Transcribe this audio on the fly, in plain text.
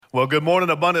Well, good morning,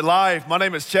 Abundant Life. My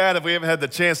name is Chad. If we haven't had the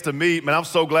chance to meet, man, I'm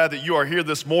so glad that you are here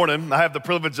this morning. I have the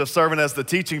privilege of serving as the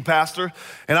teaching pastor,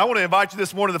 and I want to invite you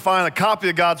this morning to find a copy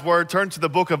of God's Word. Turn to the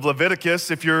book of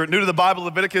Leviticus. If you're new to the Bible,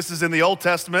 Leviticus is in the Old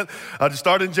Testament. To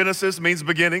start in Genesis means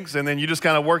beginnings, and then you just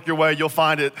kind of work your way. You'll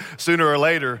find it sooner or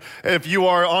later. If you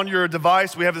are on your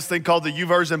device, we have this thing called the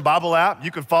YouVersion Bible app.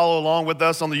 You can follow along with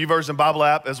us on the YouVersion Bible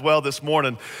app as well this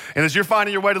morning. And as you're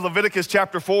finding your way to Leviticus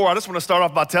chapter 4, I just want to start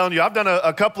off by telling you I've done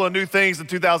a couple of new things in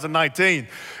 2019,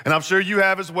 and I'm sure you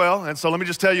have as well. And so let me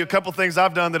just tell you a couple things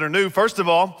I've done that are new. First of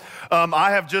all,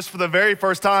 I have just for the very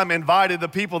first time invited the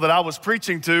people that I was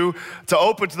preaching to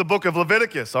open to the book of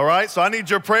Leviticus, all right? So I need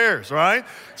your prayers, all right?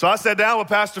 So I sat down with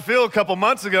Pastor Phil a couple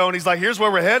months ago, and he's like, here's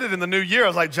where we're headed in the new year. I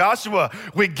was like, Joshua,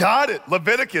 we got it,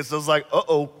 Leviticus. I was like,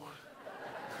 uh-oh.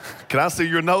 Can I see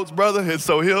your notes, brother? And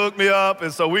so he hooked me up,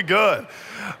 and so we good.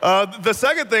 The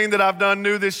second thing that I've done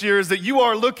new this year is that you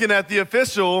are looking at the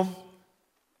official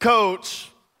coach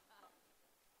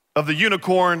of the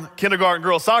Unicorn Kindergarten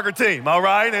Girls Soccer team, all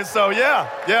right? And so,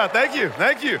 yeah, thank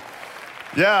you.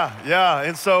 Yeah,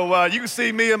 and so you can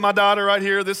see me and my daughter right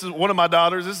here. This is one of my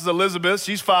daughters. This is Elizabeth.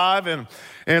 She's 5,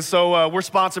 and so we're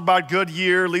sponsored by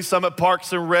Goodyear, Lee Summit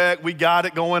Parks and Rec. We got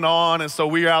it going on, and so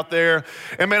we're out there.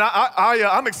 And man,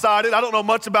 I'm excited. I don't know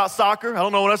much about soccer. I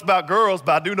don't know much about girls,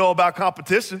 but I do know about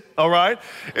competition, all right?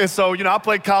 And so, I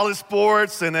play college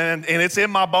sports, and it's in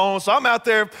my bones. So I'm out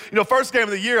there, first game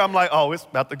of the year, I'm like, oh, it's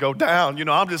about to go down.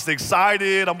 I'm just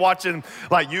excited. I'm watching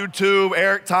like YouTube,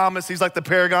 Eric Thomas, he's like the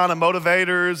paragon of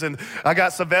motivators, and I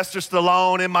got Sylvester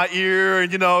Stallone in my ear,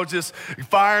 and, just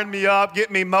firing me up,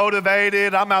 getting me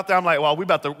motivated. I'm out there, I'm like, well, we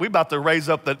about to raise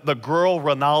up the girl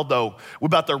Ronaldo. We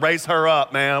about to raise her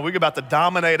up, man. We about to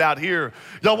dominate out here.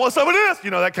 Y'all want some of this?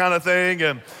 That kind of thing.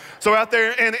 And so we're out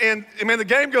there, and man, the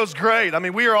game goes great. I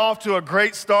mean, we are off to a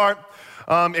great start.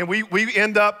 And we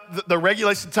end up, the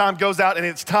regulation time goes out, and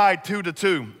it's tied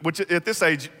 2-2, which at this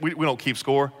age, we don't keep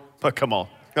score. But come on.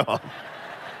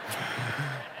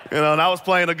 And I was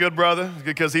playing a good brother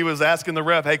because he was asking the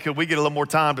ref, hey, could we get a little more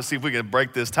time to see if we can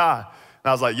break this tie? And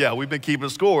I was like, yeah, we've been keeping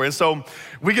score. And so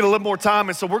we get a little more time,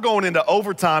 and so we're going into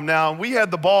overtime now. And we had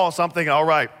the ball, so I'm thinking, all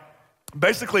right,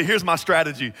 basically, here's my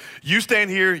strategy. You stand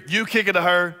here, you kick it to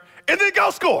her, and then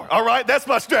go score, all right? That's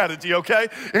my strategy, okay?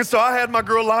 And so I had my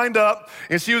girl lined up,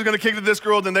 and she was going to kick it to this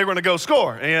girl, then they were going to go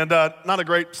score. And not a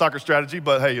great soccer strategy,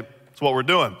 but hey, it's what we're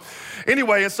doing.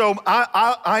 Anyway, and so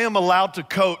I am allowed to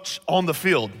coach on the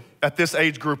field at this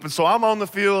age group. And so I'm on the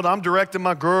field, I'm directing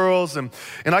my girls, and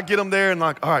I get them there and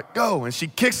like, all right, go. And she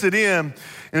kicks it in.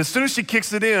 And as soon as she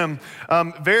kicks it in,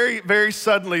 very, very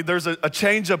suddenly, there's a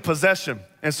change of possession.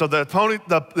 And so the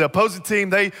opposing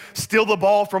team, they steal the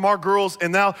ball from our girls,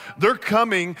 and now they're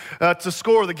coming to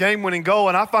score the game-winning goal,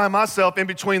 and I find myself in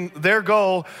between their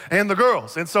goal and the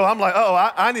girls. And so I'm like,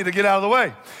 oh, I need to get out of the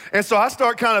way. And so I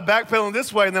start kind of backpedaling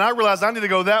this way, and then I realize I need to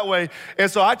go that way.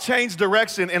 And so I change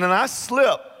direction, and then I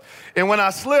slip. And when I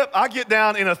slip, I get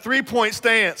down in a 3-point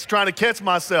stance trying to catch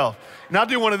myself. And I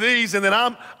do one of these, and then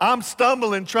I'm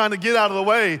stumbling trying to get out of the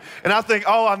way. And I think,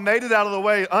 oh, I made it out of the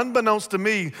way. Unbeknownst to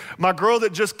me, my girl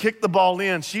that just kicked the ball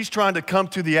in, she's trying to come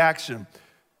to the action.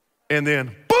 And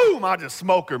then, boom, I just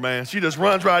smoke her, man. She just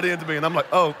runs right into me, and I'm like,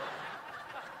 oh,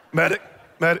 medic.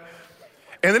 And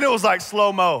then it was like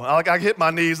slow-mo. I hit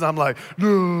my knees, and I'm like,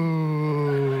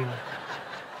 no.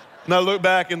 And I look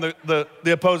back, and the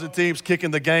opposing team's kicking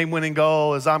the game-winning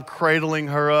goal. As I'm cradling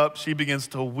her up, she begins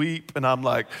to weep, and I'm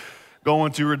like,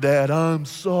 going to her dad, I'm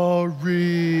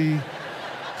sorry.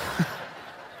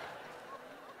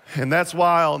 And that's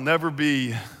why I'll never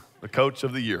be the coach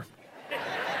of the year.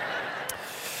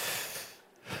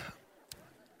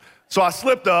 So I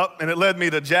slipped up, and it led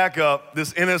me to jack up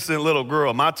this innocent little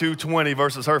girl, my 220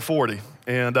 versus her 40.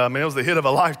 And it was the hit of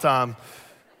a lifetime,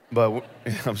 but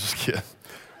I'm just kidding.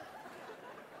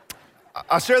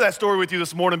 I share that story with you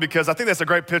this morning because I think that's a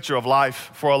great picture of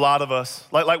life for a lot of us.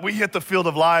 Like we hit the field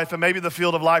of life, and maybe the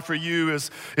field of life for you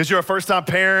is you're a first-time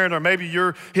parent, or maybe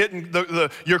you're hitting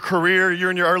your career,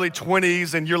 you're in your early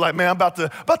 20s, and you're like, man, I'm about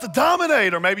to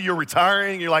dominate. Or maybe you're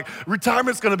retiring, you're like,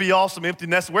 retirement's gonna be awesome, empty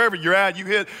nest. Wherever you're at, you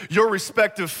hit your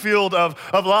respective field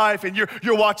of life, and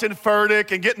you're watching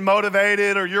Furtick and getting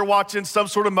motivated, or you're watching some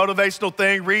sort of motivational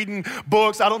thing, reading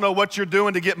books. I don't know what you're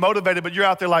doing to get motivated, but you're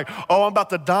out there like, oh, I'm about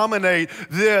to dominate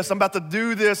this, I'm about to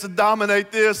do this and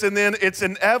dominate this, and then it's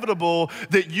inevitable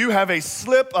that you have a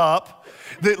slip up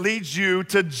that leads you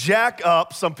to jack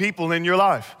up some people in your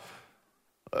life.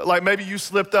 Like maybe you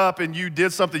slipped up and you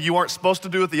did something you weren't supposed to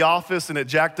do at the office, and it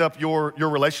jacked up your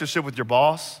relationship with your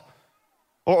boss.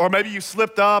 Or maybe you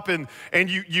slipped up and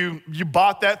you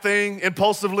bought that thing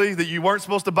impulsively that you weren't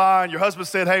supposed to buy, and your husband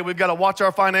said, hey, we've got to watch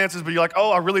our finances, but you're like,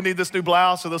 oh, I really need this new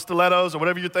blouse or those stilettos or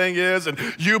whatever your thing is, and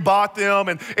you bought them,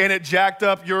 and it jacked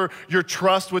up your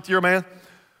trust with your man.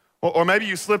 Or maybe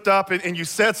you slipped up and you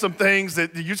said some things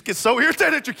that you just get so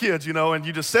irritated at your kids, and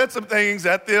you just said some things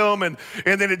at them, and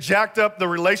then it jacked up the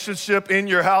relationship in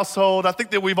your household. I think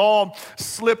that we've all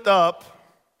slipped up,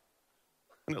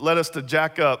 and it led us to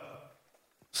jack up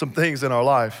some things in our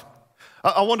life.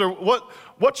 I wonder,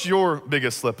 what's your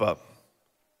biggest slip up?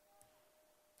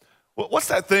 What's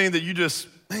that thing that it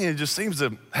just seems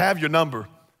to have your number?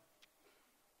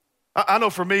 I know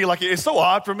for me, like it's so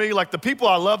odd for me, like the people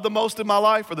I love the most in my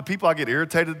life are the people I get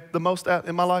irritated the most at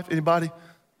in my life. Anybody?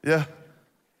 Yeah.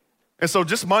 And so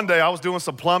just Monday, I was doing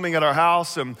some plumbing at our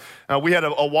house, and we had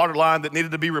a water line that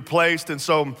needed to be replaced. And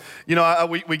so,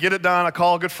 we get it done. I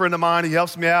call a good friend of mine. He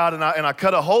helps me out, and I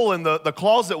cut a hole in the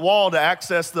closet wall to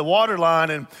access the water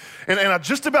line. And I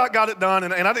just about got it done,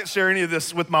 and I didn't share any of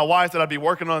this with my wife that I'd be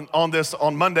working on this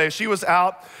on Monday. She was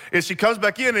out, and she comes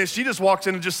back in, and she just walks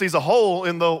in and just sees a hole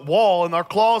in the wall in our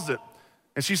closet.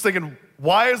 And she's thinking,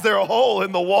 why is there a hole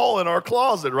in the wall in our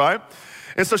closet, right?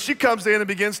 And so she comes in and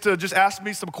begins to just ask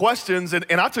me some questions, and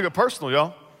I took it personal,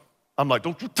 y'all. I'm like,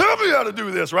 don't you tell me how to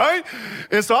do this, right?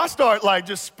 And so I start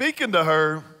just speaking to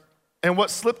her, and what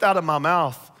slipped out of my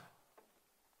mouth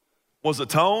was a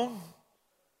tone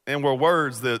and were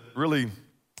words that really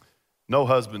no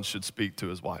husband should speak to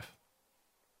his wife.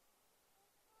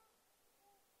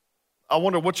 I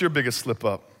wonder, what's your biggest slip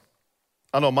up?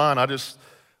 I know mine. I just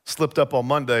slipped up on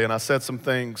Monday, and I said some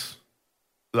things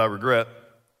that I regret.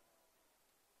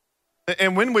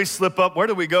 And when we slip up, where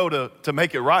do we go to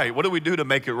make it right? What do we do to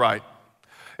make it right?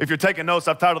 If you're taking notes,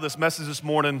 I've titled this message this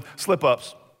morning, Slip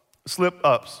Ups. Slip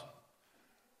Ups.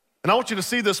 And I want you to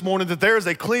see this morning that there is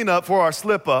a cleanup for our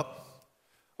slip up.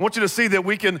 I want you to see that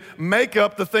we can make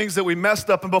up the things that we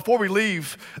messed up. And before we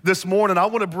leave this morning, I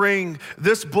want to bring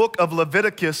this book of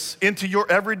Leviticus into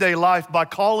your everyday life by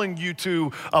calling you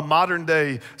to a modern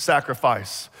day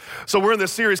sacrifice. So we're in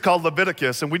this series called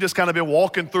Leviticus, and we just kind of been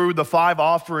walking through the 5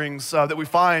 offerings that we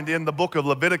find in the book of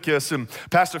Leviticus. And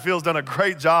Pastor Phil's done a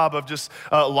great job of just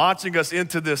launching us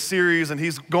into this series, and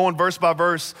he's going verse by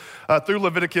verse through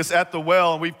Leviticus at the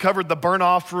well. And we've covered the burnt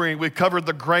offering, we've covered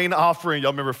the grain offering.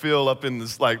 Y'all remember Phil up in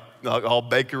this all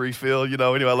bakery Phil,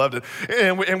 anyway, I loved it.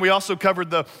 And we also covered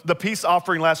the peace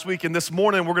offering last week, and this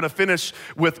morning we're gonna finish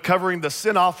with covering the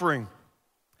sin offering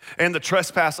and the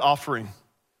trespass offering.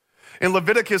 And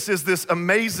Leviticus is this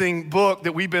amazing book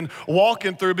that we've been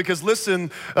walking through because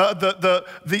listen,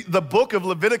 the book of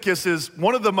Leviticus is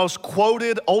one of the most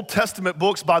quoted Old Testament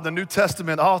books by the New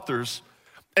Testament authors.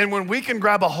 And when we can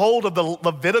grab a hold of the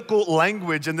Levitical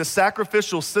language and the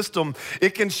sacrificial system,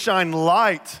 it can shine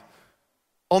light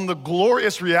on the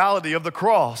glorious reality of the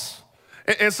cross.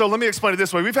 And so let me explain it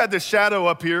this way. We've had this shadow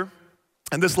up here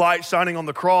and this light shining on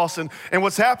the cross. And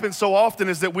what's happened so often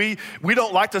is that we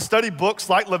don't like to study books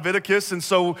like Leviticus, and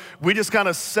so we just kind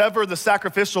of sever the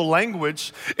sacrificial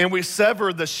language and we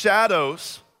sever the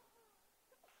shadows.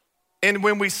 And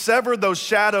when we sever those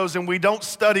shadows and we don't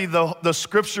study the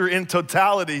scripture in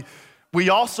totality, we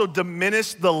also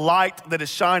diminish the light that is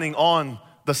shining on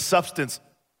the substance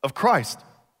of Christ.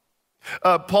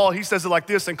 Paul, he says it like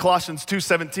this in Colossians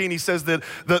 2:17. He says that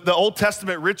the Old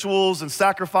Testament rituals and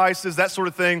sacrifices, that sort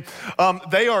of thing,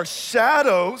 they are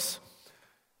shadows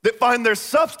that find their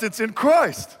substance in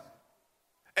Christ.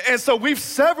 And so we've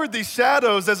severed these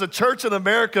shadows as a church in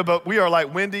America, but we are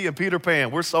like Wendy and Peter Pan.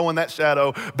 We're sewing that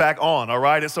shadow back on, all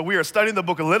right? And so we are studying the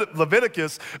book of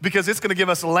Leviticus because it's gonna give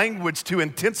us language to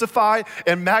intensify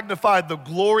and magnify the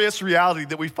glorious reality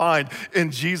that we find in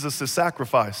Jesus'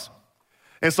 sacrifice.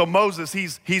 And so Moses,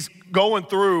 he's going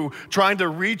through trying to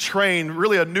retrain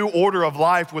really a new order of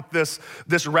life with this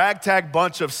ragtag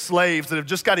bunch of slaves that have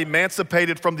just got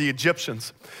emancipated from the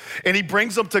Egyptians. And he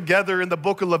brings them together in the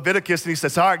book of Leviticus and he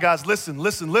says, all right, guys, listen.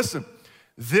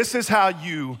 This is how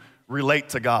you relate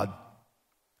to God.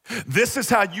 This is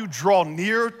how you draw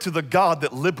near to the God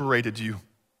that liberated you.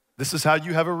 This is how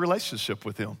you have a relationship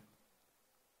with him.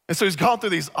 And so he's gone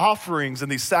through these offerings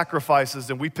and these sacrifices,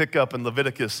 and we pick up in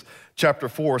Leviticus chapter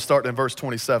 4, starting in verse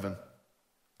 27.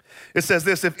 It says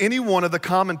this: if any one of the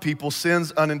common people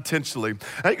sins unintentionally.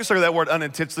 Now you can start with that word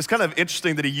unintentionally. It's kind of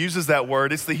interesting that he uses that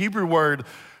word. It's the Hebrew word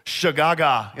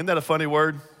shagaga. Isn't that a funny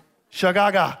word?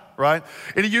 Shagaga, right?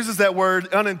 And he uses that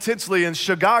word unintentionally, and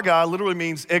shagaga literally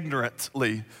means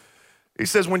ignorantly. He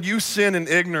says when you sin in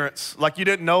ignorance, like you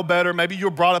didn't know better, maybe you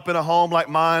were brought up in a home like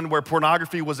mine where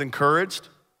pornography was encouraged.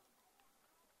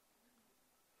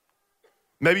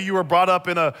 Maybe you were brought up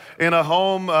in a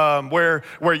home where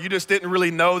you just didn't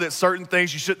really know that certain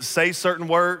things, you shouldn't say certain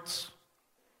words.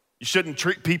 You shouldn't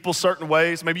treat people certain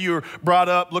ways. Maybe you were brought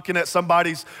up looking at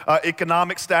somebody's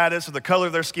economic status or the color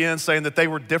of their skin, saying that they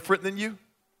were different than you.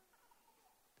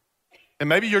 And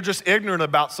maybe you're just ignorant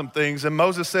about some things. And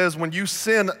Moses says when you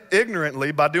sin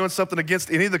ignorantly by doing something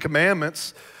against any of the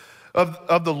commandments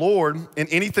of the Lord in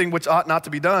anything which ought not to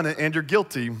be done, and you're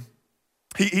guilty,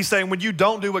 he's saying when you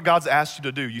don't do what God's asked you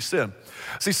to do, you sin.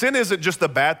 See, sin isn't just the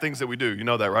bad things that we do. You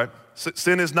know that, right?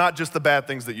 Sin is not just the bad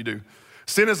things that you do.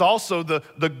 Sin is also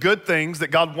the good things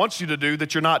that God wants you to do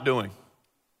that you're not doing.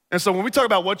 And so when we talk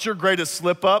about what's your greatest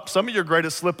slip up, some of your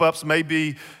greatest slip ups may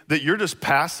be that you're just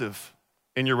passive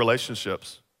in your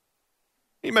relationships.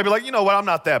 You may be like, you know what, I'm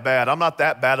not that bad. I'm not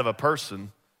that bad of a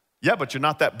person. Yeah, but you're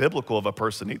not that biblical of a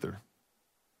person either.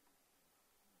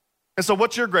 And so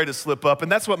what's your greatest slip up? And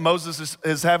that's what Moses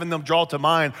is having them draw to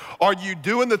mind. Are you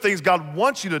doing the things God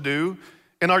wants you to do?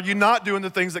 And are you not doing the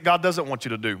things that God doesn't want you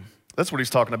to do? That's what he's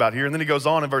talking about here. And then he goes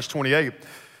on in verse 28.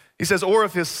 He says, or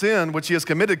if his sin, which he has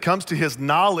committed, comes to his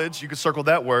knowledge, you can circle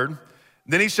that word,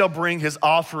 then he shall bring his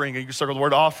offering. And you can circle the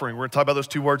word offering. We're going to talk about those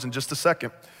two words in just a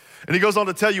second. And he goes on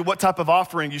to tell you what type of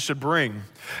offering you should bring.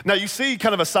 Now you see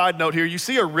kind of a side note here. You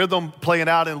see a rhythm playing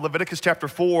out in Leviticus chapter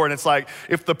 4, and it's like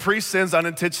if the priest sins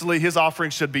unintentionally, his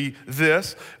offering should be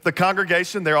this. The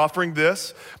congregation, they're offering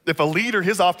this. If a leader,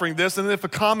 his offering this. And then if a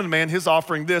common man, his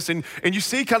offering this. And you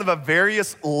see kind of a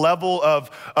various level of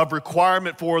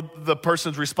requirement for the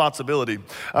person's responsibility.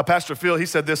 Pastor Phil, he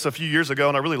said this a few years ago,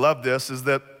 and I really love this, is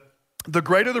that the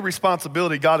greater the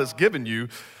responsibility God has given you,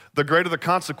 the greater the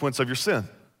consequence of your sin.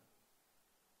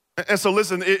 And so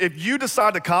listen, if you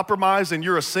decide to compromise and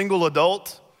you're a single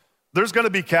adult, there's gonna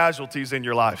be casualties in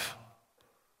your life.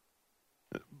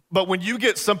 But when you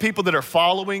get some people that are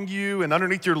following you and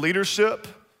underneath your leadership,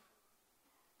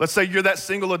 let's say you're that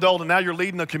single adult and now you're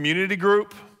leading a community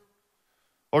group,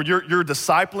 or you're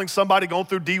discipling somebody going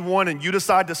through D1 and you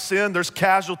decide to sin, there's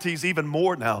casualties even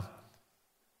more now.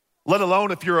 Let alone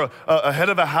if you're a head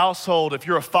of a household, if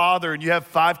you're a father and you have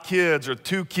 5 kids or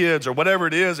 2 kids or whatever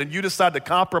it is, and you decide to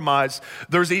compromise,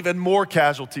 there's even more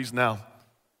casualties now.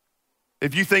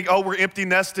 If you think, oh, we're empty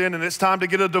nesting and it's time to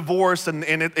get a divorce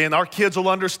and our kids will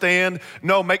understand,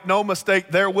 no, make no mistake,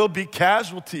 there will be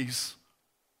casualties.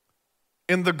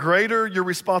 And the greater your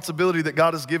responsibility that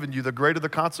God has given you, the greater the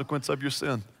consequence of your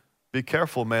sin. Be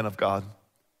careful, man of God.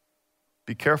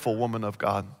 Be careful, woman of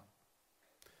God.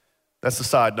 That's the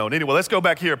side note. Anyway, let's go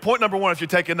back here. Point number 1, if you're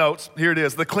taking notes, here it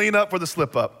is. The cleanup for the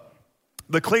slip up.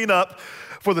 The cleanup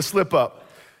for the slip up.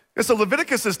 And so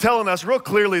Leviticus is telling us real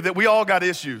clearly that we all got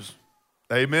issues.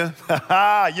 Amen.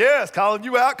 Yes, calling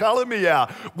you out, calling me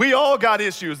out. We all got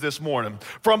issues this morning.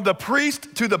 From the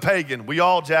priest to the pagan, we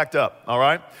all jacked up, all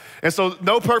right? And so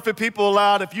no perfect people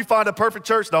allowed. If you find a perfect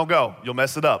church, don't go. You'll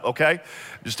mess it up, okay?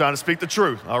 Just trying to speak the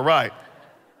truth, all right?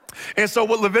 And so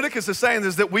what Leviticus is saying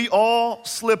is that we all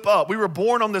slip up. We were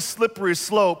born on this slippery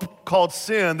slope called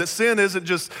sin, that sin isn't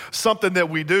just something that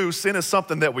we do. Sin is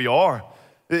something that we are.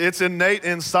 It's innate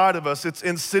inside of us. It's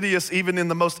insidious even in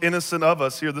the most innocent of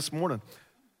us here this morning.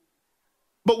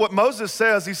 But what Moses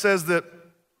says, he says that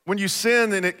when you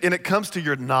sin and it comes to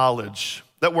your knowledge,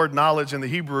 that word knowledge in the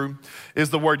Hebrew is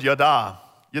the word yada.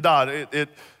 Yada, it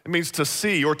means to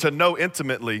see or to know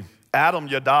intimately. Adam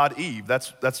yadad Eve,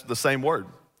 that's the same word.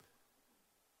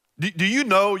 Do you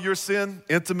know your sin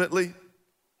intimately?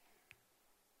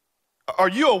 Are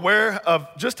you aware of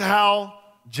just how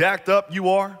jacked up you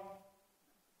are?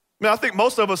 I mean, I think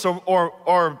most of us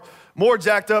are more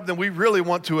jacked up than we really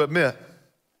want to admit.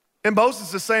 And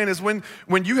Moses is saying is when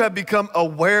you have become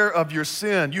aware of your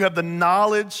sin, you have the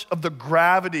knowledge of the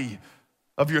gravity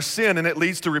of your sin, and it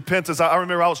leads to repentance. I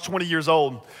remember I was 20 years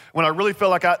old when I really felt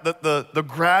like the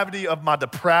gravity of my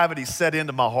depravity set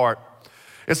into my heart.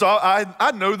 And so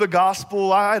I know the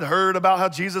gospel. I had heard about how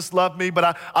Jesus loved me,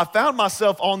 but I found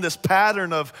myself on this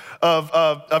pattern of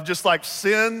just like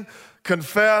sin,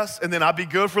 confess, and then I'd be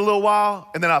good for a little while,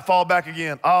 and then I'd fall back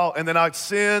again. Oh, and then I'd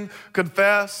sin,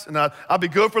 confess, and I'd be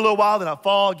good for a little while, then I'd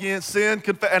fall again, sin,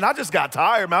 confess. And I just got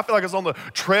tired, man. I feel like I was on the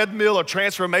treadmill of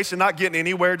transformation, not getting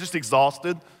anywhere, just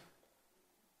exhausted.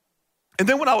 And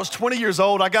then when I was 20 years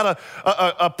old, I got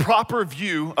a proper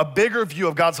view, a bigger view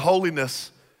of God's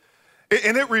holiness.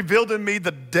 And it revealed in me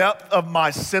the depth of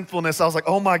my sinfulness. I was like,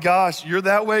 oh my gosh, you're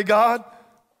that way, God?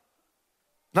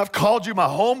 And I've called you my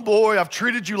homeboy. I've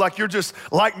treated you like you're just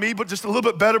like me, but just a little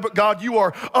bit better. But God, you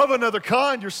are of another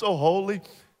kind. You're so holy.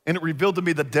 And it revealed to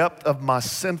me the depth of my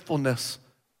sinfulness.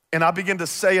 And I began to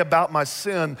say about my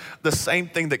sin the same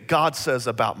thing that God says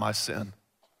about my sin.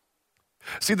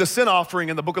 See, the sin offering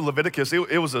in the book of Leviticus,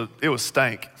 it was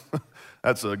stank.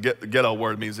 That's a ghetto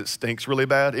word. It means it stinks really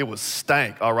bad. It was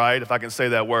stank, all right, if I can say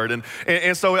that word.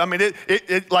 And so, I mean,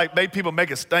 it like made people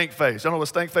make a stank face. You know what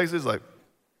stank face is? Like,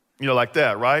 like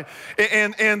that, right?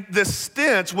 And this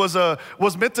stench was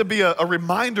meant to be a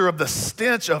reminder of the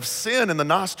stench of sin in the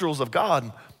nostrils of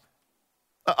God.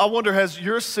 I wonder, has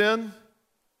your sin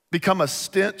become a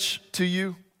stench to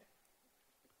you?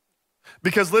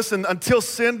 Because listen, until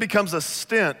sin becomes a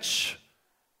stench,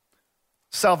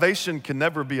 salvation can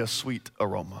never be a sweet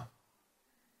aroma.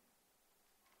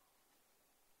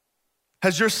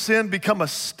 Has your sin become a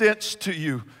stench to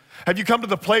you? Have you come to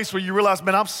the place where you realize,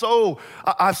 man, I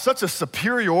have such a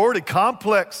superiority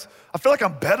complex. I feel like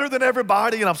I'm better than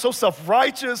everybody and I'm so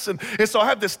self-righteous. And so I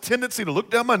have this tendency to look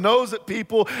down my nose at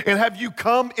people. And have you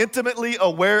come intimately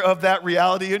aware of that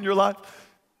reality in your life?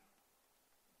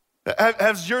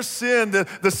 Has your sin,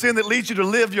 the sin that leads you to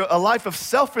live a life of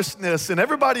selfishness and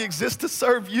everybody exists to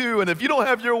serve you, and if you don't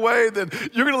have your way, then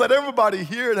you're gonna let everybody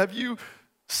hear it. Have you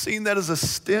seen that as a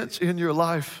stench in your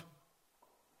life?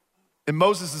 And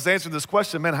Moses is answering this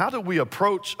question, man, how do we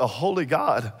approach a holy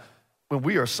God when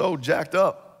we are so jacked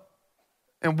up?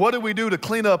 And what do we do to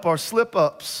clean up our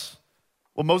slip-ups?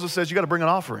 Well, Moses says you gotta bring an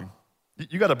offering.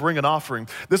 You gotta bring an offering.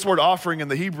 This word offering in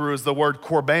the Hebrew is the word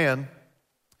korban.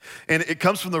 And it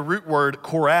comes from the root word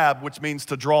korab, which means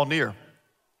to draw near.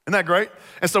 Isn't that great?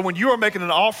 And so when you are making an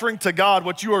offering to God,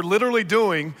 what you are literally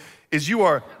doing is you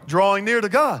are drawing near to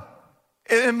God.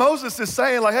 And Moses is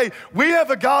saying like, hey, we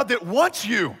have a God that wants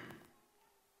you.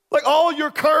 Like all your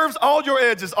curves, all your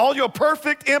edges, all your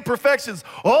perfect imperfections,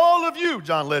 all of you,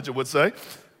 John Legend would say,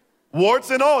 warts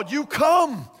and all, you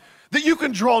come, that you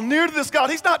can draw near to this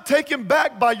God. He's not taken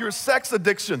back by your sex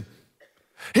addiction.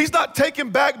 He's not taken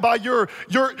back by your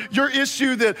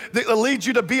issue that leads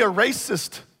you to be a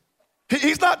racist.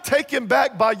 He's not taken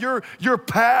back by your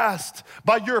past,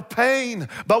 by your pain,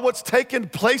 by what's taken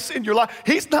place in your life.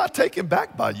 He's not taken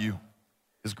back by you.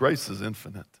 His grace is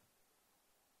infinite.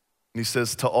 And he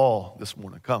says to all this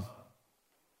morning, come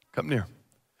near.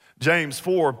 James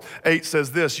 4:8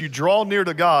 says this, you draw near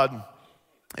to God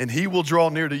and he will draw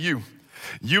near to you.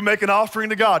 You make an offering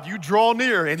to God, you draw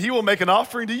near, and he will make an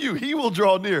offering to you. He will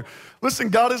draw near. Listen,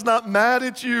 God is not mad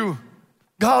at you.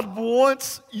 God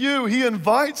wants you. He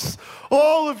invites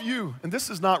all of you. And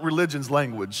this is not religion's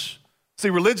language.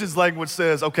 See, religion's language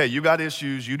says, okay, you got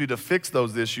issues, you need to fix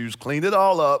those issues, clean it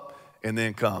all up, and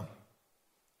then come.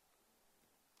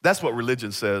 That's what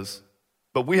religion says.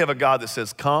 But we have a God that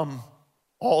says, come,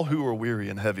 all who are weary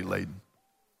and heavy laden,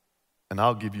 and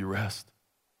I'll give you rest.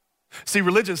 See,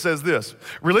 religion says this.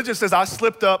 Religion says, I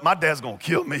slipped up, my dad's gonna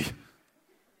kill me.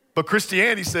 But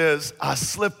Christianity says, I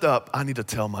slipped up, I need to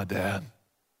tell my dad.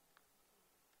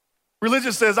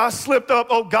 Religion says, I slipped up,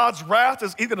 oh, God's wrath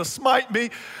is gonna smite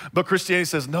me. But Christianity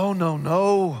says,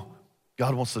 no.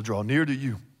 God wants to draw near to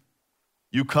you.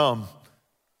 You come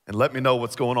and let me know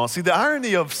what's going on. See, the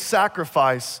irony of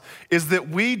sacrifice is that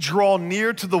we draw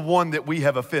near to the one that we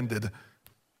have offended.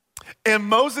 And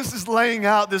Moses is laying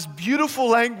out this beautiful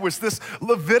language, this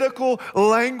Levitical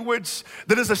language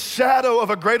that is a shadow of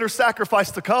a greater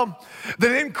sacrifice to come.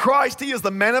 That in Christ, he is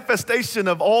the manifestation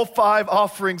of all 5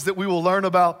 offerings that we will learn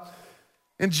about.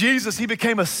 In Jesus, he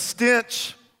became a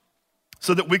stench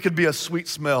so that we could be a sweet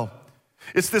smell.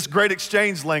 It's this great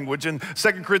exchange language. In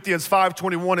 2 Corinthians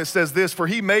 5:21, it says this, for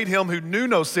he made him who knew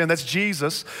no sin, that's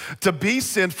Jesus, to be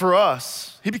sin for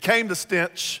us. He became the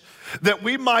stench, that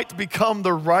we might become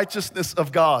the righteousness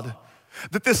of God.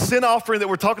 That this sin offering that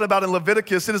we're talking about in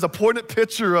Leviticus, it is a poignant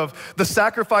picture of the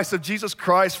sacrifice of Jesus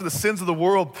Christ for the sins of the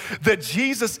world. That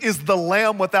Jesus is the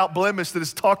lamb without blemish that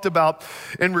is talked about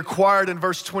and required in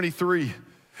verse 23.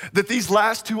 That these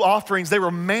last 2 offerings, they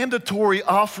were mandatory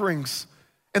offerings.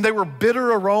 And they were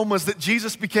bitter aromas, that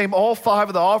Jesus became all 5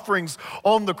 of the offerings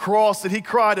on the cross. That he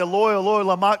cried, Eloi, Eloi,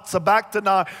 lama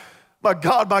sabachthani. My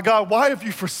God, why have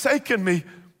you forsaken me?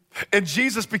 And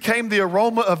Jesus became the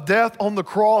aroma of death on the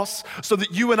cross so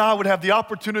that you and I would have the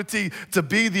opportunity to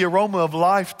be the aroma of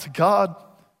life to God.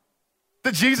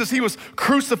 That Jesus, he was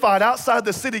crucified outside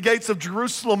the city gates of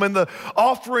Jerusalem, and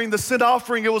the sin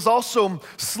offering, it was also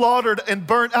slaughtered and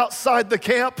burnt outside the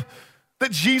camp.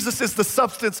 That Jesus is the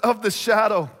substance of the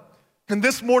shadow. And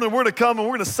this morning we're gonna come and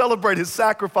we're gonna celebrate his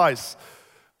sacrifice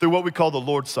through what we call the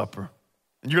Lord's Supper.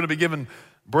 And you're gonna be given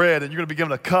bread, and you're gonna be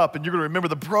given a cup, and you're gonna remember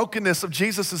the brokenness of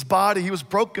Jesus' body. He was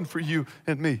broken for you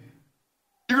and me.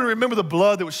 You're gonna remember the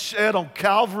blood that was shed on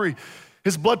Calvary.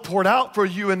 His blood poured out for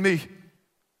you and me.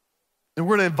 And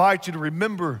we're gonna invite you to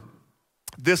remember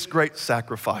this great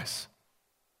sacrifice.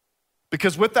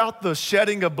 Because without the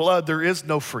shedding of blood, there is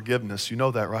no forgiveness. You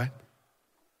know that, right?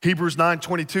 Hebrews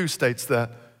 9:22 states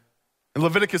that. And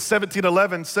Leviticus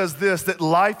 17:11 says this, that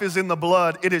life is in the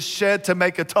blood. It is shed to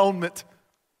make atonement.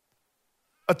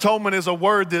 Atonement is a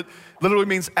word that literally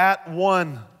means at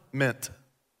one meant.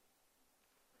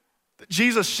 That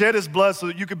Jesus shed his blood so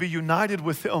that you could be united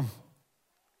with him.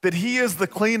 That he is the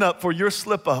cleanup for your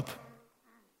slip up.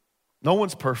 No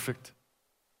one's perfect.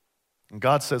 And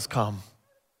God says, come,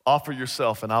 offer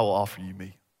yourself and I will offer you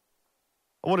me.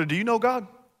 I wonder, do you know God?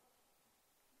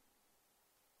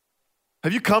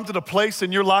 Have you come to the place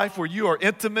in your life where you are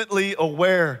intimately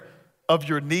aware of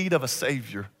your need of a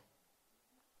Savior?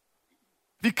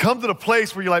 Have you come to the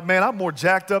place where you're like, man, I'm more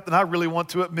jacked up than I really want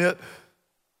to admit,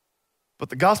 but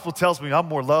the gospel tells me I'm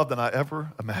more loved than I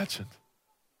ever imagined.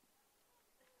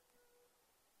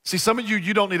 See, some of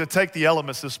you don't need to take the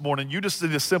elements this morning. You just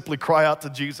need to simply cry out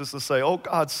to Jesus and say, oh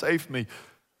God, save me.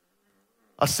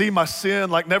 I see my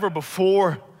sin like never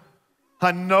before.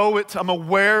 I know it, I'm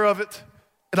aware of it.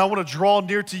 And I want to draw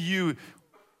near to you,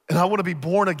 and I want to be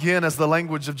born again as the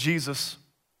language of Jesus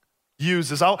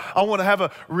uses. I want to have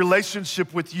a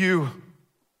relationship with you,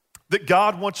 that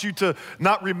God wants you to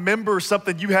not remember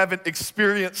something you haven't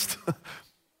experienced.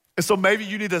 And so maybe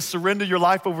you need to surrender your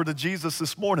life over to Jesus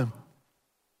this morning.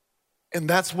 And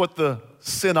that's what the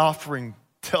sin offering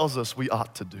tells us we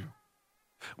ought to do.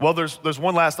 Well, there's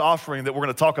one last offering that we're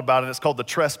going to talk about, and it's called the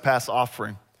trespass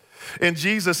offering. And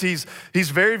Jesus, he's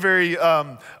very, very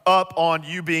up on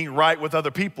you being right with other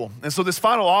people. And so this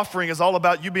final offering is all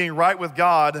about you being right with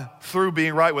God through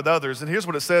being right with others. And here's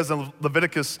what it says in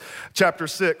Leviticus chapter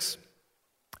 6.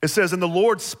 It says, and the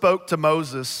Lord spoke to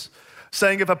Moses,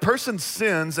 saying, if a person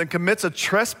sins and commits a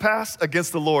trespass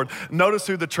against the Lord, notice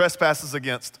who the trespass is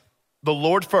against. The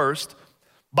Lord first,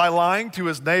 by lying to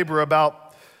his neighbor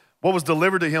about what was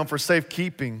delivered to him for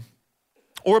safekeeping,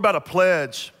 or about a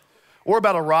pledge, or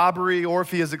about a robbery, or if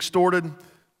he has extorted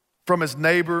from his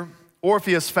neighbor, or if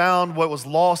he has found what was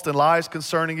lost and lies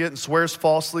concerning it and swears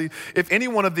falsely, if any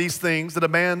one of these things that a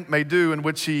man may do in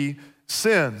which he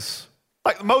sins.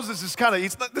 Like Moses is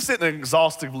this isn't an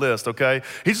exhaustive list, okay?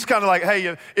 He's just kind of like,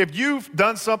 hey, if you've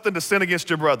done something to sin against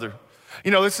your brother,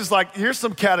 this is like, here's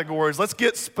some categories. Let's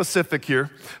get specific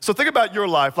here. So think about your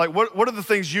life. Like, what are the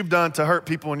things you've done to hurt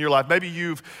people in your life? Maybe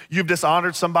you've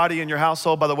dishonored somebody in your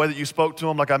household by the way that you spoke to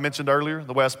them, like I mentioned earlier,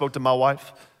 the way I spoke to my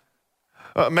wife.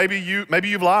 Maybe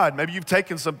you've lied. Maybe you've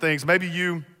taken some things. Maybe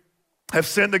you have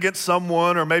sinned against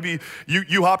someone, or maybe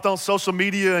you hopped on social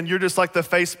media and you're just like the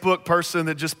Facebook person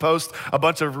that just posts a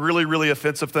bunch of really, really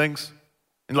offensive things.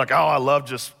 And you're like, oh, I love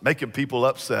just making people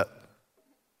upset.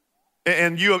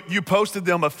 And you posted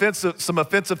them some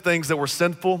offensive things that were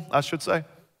sinful, I should say.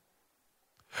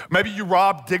 Maybe you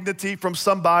robbed dignity from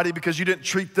somebody because you didn't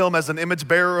treat them as an image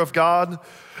bearer of God.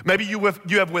 Maybe you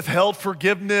have withheld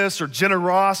forgiveness or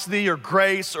generosity or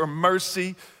grace or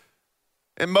mercy.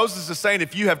 And Moses is saying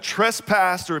if you have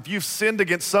trespassed or if you've sinned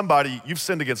against somebody, you've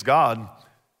sinned against God.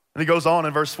 And he goes on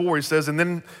in verse 4, he says, and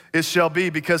then it shall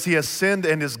be because he has sinned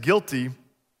and is guilty,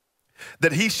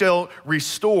 that he shall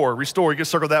restore, you can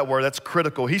circle that word, that's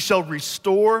critical. He shall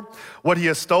restore what he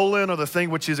has stolen, or the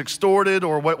thing which he has extorted,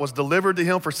 or what was delivered to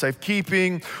him for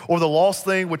safekeeping, or the lost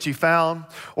thing which he found,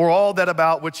 or all that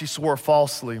about which he swore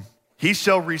falsely. He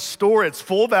shall restore its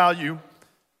full value,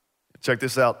 check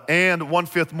this out, and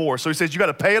 1/5 more. So he says you got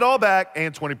to pay it all back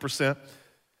and 20%,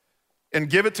 and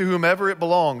give it to whomever it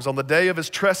belongs on the day of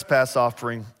his trespass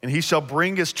offering, and he shall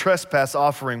bring his trespass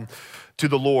offering to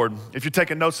the Lord. If you're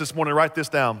taking notes this morning, write this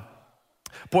down.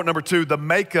 Point number 2, the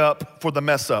makeup for the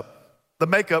mess up. The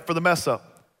makeup for the mess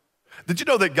up. Did you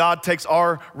know that God takes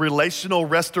our relational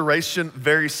restoration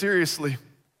very seriously?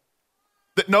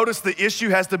 That notice the issue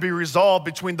has to be resolved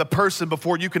between the person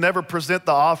before you can ever present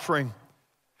the offering.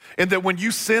 And that when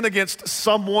you sin against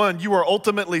someone, you are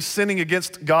ultimately sinning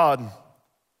against God.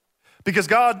 Because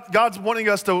God's wanting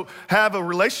us to have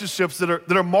relationships that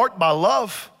are marked by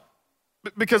love.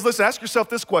 Because listen, ask yourself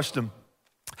this question.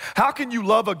 How can you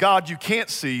love a God you can't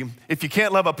see if you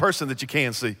can't love a person that you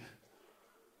can see?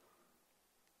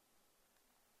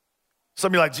 Some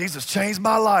of you are like, Jesus changed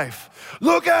my life.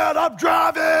 Look out, I'm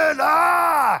driving,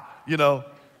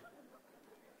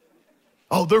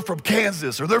 Oh, they're from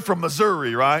Kansas or they're from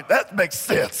Missouri, right? That makes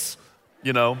sense,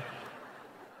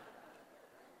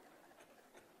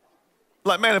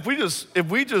 Like, man, if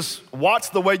we just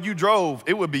watched the way you drove,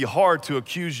 it would be hard to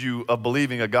accuse you of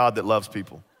believing a God that loves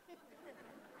people.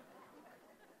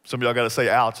 Some of y'all got to say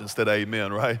ouch instead of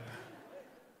amen, right?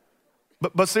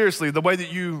 But seriously, the way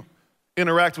that you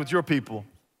interact with your people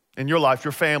in your life,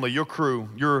 your family, your crew,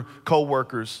 your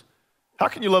co-workers, how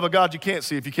can you love a God you can't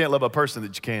see if you can't love a person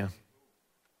that you can?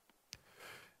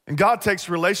 And God takes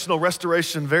relational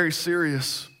restoration very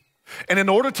serious. And in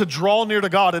order to draw near to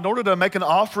God, in order to make an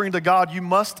offering to God, you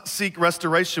must seek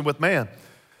restoration with man.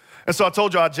 And so I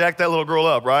told you I jacked that little girl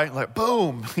up, right? Like,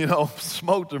 boom,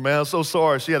 smoked her, man. I'm so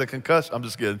sorry. She had a concussion. I'm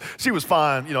just kidding. She was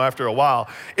fine, after a while.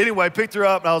 Anyway, picked her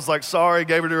up, and I was like, sorry,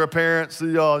 gave her to her parents,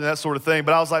 that sort of thing.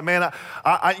 But I was like, man,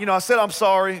 I said I'm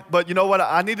sorry, but you know what?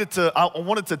 I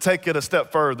wanted to take it a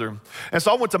step further. And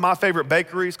so I went to my favorite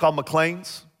bakery. It's called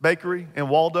McLean's Bakery in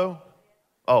Waldo.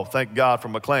 Oh, thank God for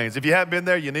McLean's. If you haven't been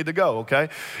there, you need to go, okay?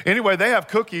 Anyway, they have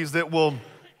cookies that will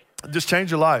just change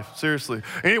your life, seriously.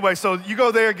 Anyway, so you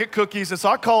go there, get cookies. And so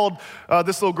I called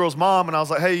this little girl's mom, and I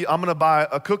was like, hey, I'm going to buy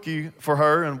a cookie for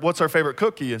her, and what's her favorite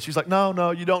cookie? And she's like,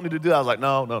 no, you don't need to do that. I was like,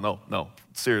 no,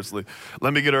 seriously.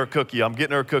 Let me get her a cookie. I'm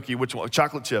getting her a cookie. Which one?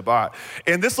 Chocolate chip, all right.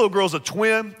 And this little girl's a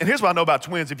twin, and here's what I know about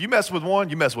twins. If you mess with one,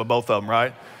 you mess with both of them,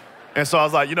 right? And so I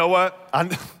was like, you know what?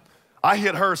 I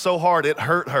hit her so hard, it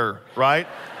hurt her, right?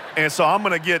 And so I'm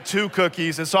gonna get 2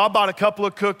 cookies. And so I bought a couple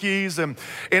of cookies. And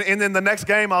then the next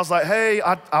game, I was like, hey,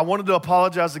 I wanted to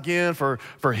apologize again for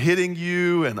hitting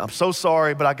you. And I'm so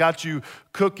sorry, but I got you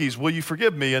cookies. Will you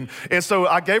forgive me? And so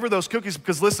I gave her those cookies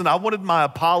because, listen, I wanted my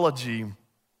apology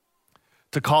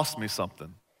to cost me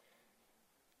something.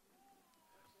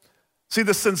 See,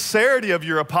 the sincerity of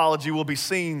your apology will be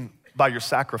seen by your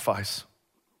sacrifice.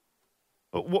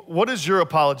 What does your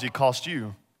apology cost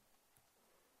you?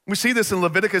 We see this in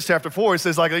Leviticus chapter 4. It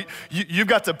says you've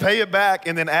got to pay it back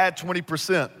and then add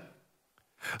 20%.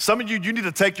 Some of you need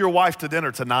to take your wife to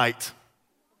dinner tonight.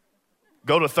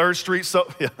 Go to 3rd Street.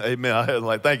 Yeah, amen. I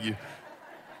had thank you.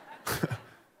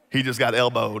 He just got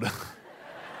elbowed.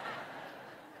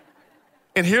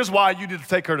 And here's why you need to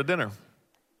take her to dinner.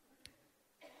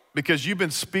 Because you've been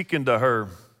speaking to her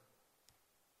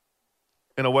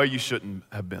in a way you shouldn't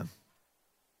have been.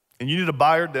 And you need to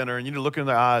buy her dinner, and you need to look in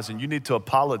their eyes, and you need to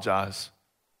apologize.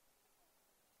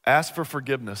 Ask for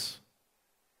forgiveness.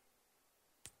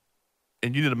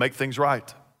 And you need to make things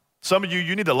right. Some of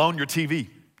you need to loan your TV.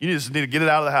 You just need to get it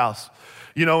out of the house.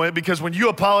 Because when you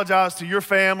apologize to your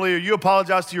family or you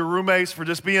apologize to your roommates for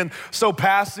just being so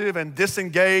passive and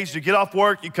disengaged, you get off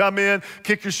work, you come in,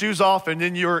 kick your shoes off, and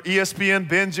then you're ESPN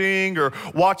binging or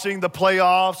watching the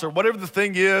playoffs or whatever the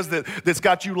thing is that's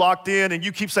got you locked in, and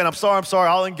you keep saying, I'm sorry,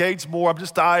 I'll engage more, I'm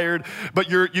just tired, but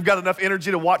you've got enough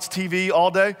energy to watch TV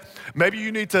all day. Maybe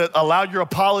you need to allow your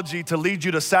apology to lead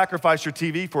you to sacrifice your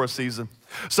TV for a season.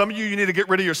 Some of you need to get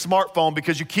rid of your smartphone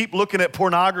because you keep looking at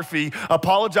pornography,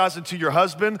 apologizing to your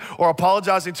husband or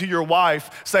apologizing to your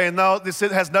wife, saying, no,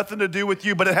 it has nothing to do with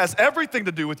you, but it has everything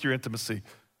to do with your intimacy.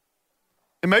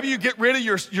 And maybe you get rid of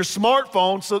your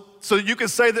smartphone so you can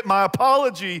say that my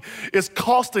apology is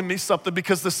costing me something,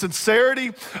 because the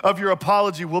sincerity of your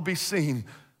apology will be seen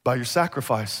by your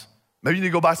sacrifice. Maybe you need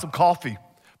to go buy some coffee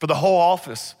for the whole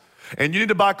office. And you need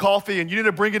to buy coffee, and you need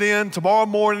to bring it in tomorrow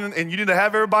morning, and you need to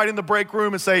have everybody in the break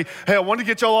room and say, hey, I wanted to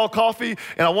get y'all all coffee,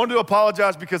 and I wanted to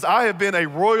apologize because I have been a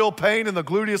royal pain in the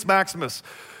gluteus maximus.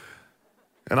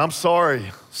 And I'm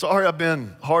sorry. Sorry I've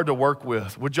been hard to work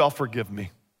with. Would y'all forgive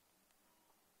me?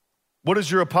 What does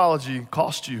your apology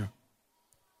cost you?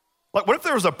 What if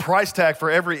there was a price tag for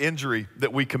every injury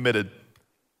that we committed?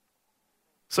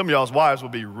 Some of y'all's wives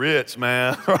would be rich,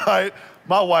 man, right?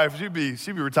 My wife, she'd be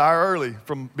retired early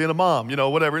from being a mom,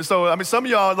 whatever. So, some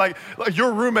of y'all, like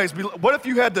your roommates, what if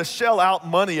you had to shell out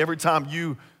money every time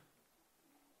you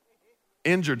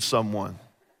injured someone?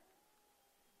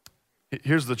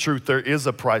 Here's the truth. There is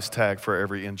a price tag for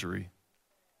every injury,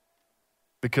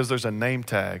 because there's a name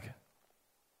tag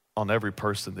on every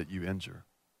person that you injure.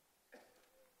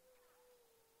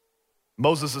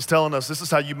 Moses is telling us this is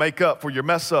how you make up for your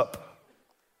mess up.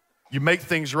 You make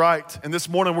things right. And this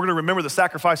morning, we're going to remember the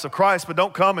sacrifice of Christ, but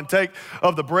don't come and take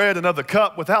of the bread and of the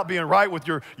cup without being right with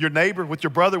your neighbor, with your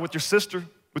brother, with your sister,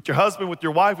 with your husband, with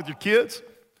your wife, with your kids.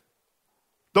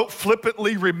 Don't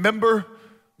flippantly remember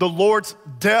the Lord's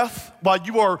death while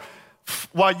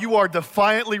you are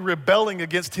defiantly rebelling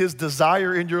against his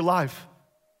desire in your life.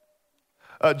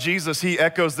 Jesus, he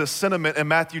echoes this sentiment in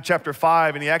Matthew chapter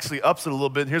 5, and he actually ups it a little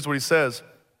bit. And here's what he says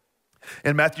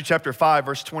in Matthew chapter 5,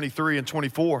 verse 23 and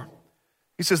 24.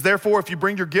 He says, therefore, if you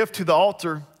bring your gift to the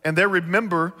altar and there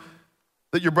remember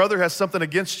that your brother has something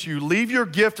against you, leave your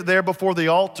gift there before the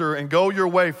altar and go your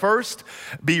way. First,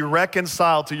 be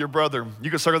reconciled to your brother. You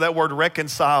can circle that word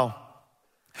reconcile.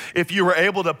 If you were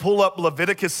able to pull up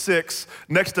Leviticus 6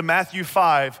 next to Matthew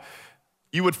 5,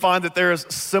 you would find that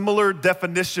there's similar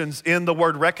definitions in the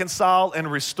word reconcile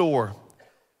and restore.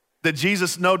 That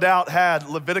Jesus no doubt had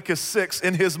Leviticus 6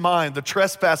 in his mind, the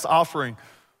trespass offering,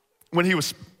 when he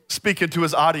was speaking to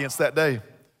his audience that day.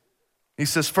 He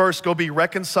says, first, go be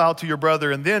reconciled to your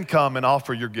brother and then come and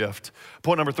offer your gift.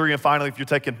 Point number 3, and finally, if you're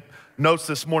taking notes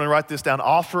this morning, write this down.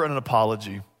 Offer an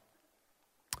apology.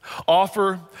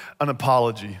 Offer an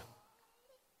apology.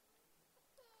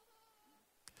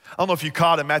 I don't know if you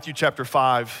caught in Matthew chapter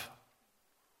 5.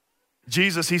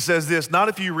 Jesus, he says this, not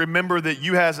if you remember that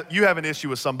you have an issue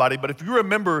with somebody, but if you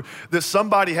remember that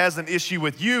somebody has an issue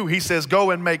with you, he says,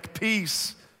 go and make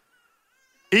peace.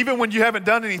 Even when you haven't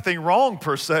done anything wrong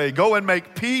per se, go and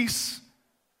make peace.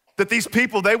 That these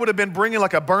people, they would have been bringing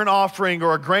like a burnt offering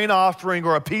or a grain offering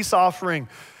or a peace offering.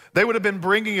 They would have been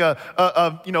bringing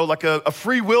a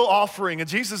free will offering. And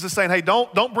Jesus is saying, hey,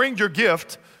 don't bring your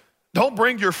gift. Don't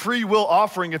bring your free will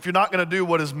offering if you're not gonna do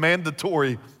what is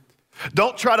mandatory.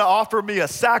 Don't try to offer me a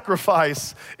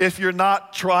sacrifice if you're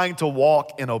not trying to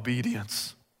walk in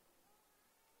obedience.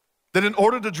 That in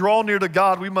order to draw near to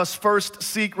God, we must first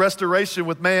seek restoration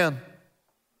with man.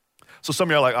 So some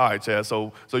of you are like, all right, Chad,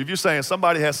 so if you're saying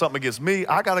somebody has something against me,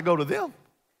 I gotta go to them.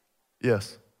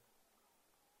 Yes.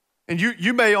 And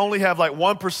you may only have like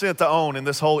 1% to own in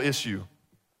this whole issue,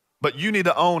 but you need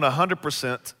to own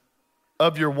 100%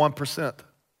 of your 1%.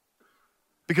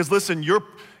 Because listen,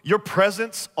 your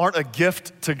presents aren't a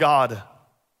gift to God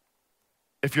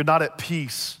if you're not at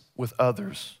peace with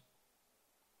others.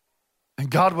 And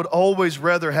God would always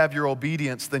rather have your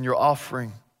obedience than your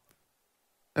offering.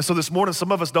 And so this morning,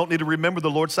 some of us don't need to remember the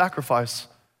Lord's sacrifice.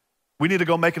 We need to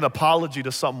go make an apology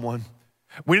to someone.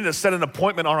 We need to set an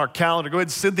appointment on our calendar. Go ahead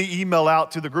and send the email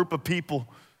out to the group of people.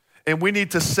 And we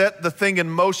need to set the thing in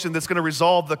motion that's gonna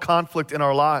resolve the conflict in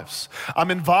our lives.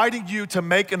 I'm inviting you to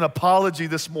make an apology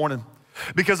this morning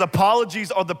because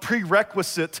apologies are the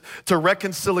prerequisite to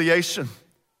reconciliation.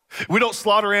 We don't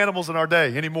slaughter animals in our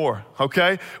day anymore,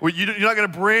 okay? You're not gonna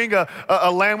bring a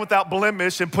lamb without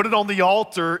blemish and put it on the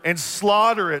altar and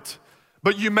slaughter it.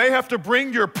 But you may have to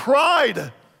bring your pride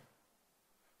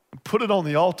and put it on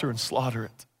the altar and slaughter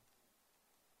it.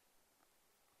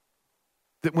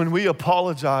 That when we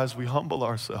apologize, we humble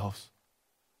ourselves.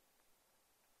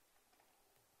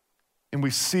 And we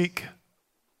seek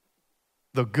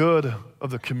the good of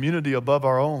the community above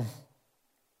our own.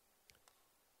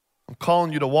 I'm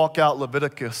calling you to walk out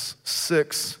Leviticus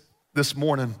 6 this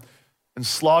morning and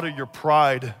slaughter your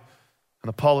pride and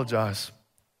apologize.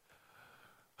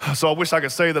 So I wish I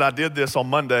could say that I did this on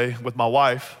Monday with my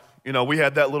wife. You know, we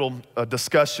had that little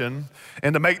discussion.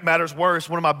 And to make matters worse,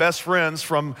 one of my best friends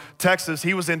from Texas,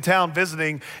 he was in town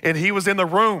visiting and he was in the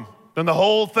room and the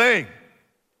whole thing.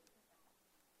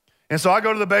 And so I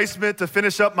go to the basement to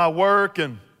finish up my work,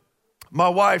 and my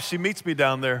wife, she meets me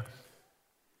down there.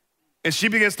 And she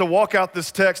begins to walk out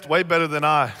this text way better than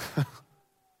I.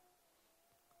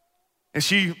 And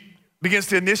she begins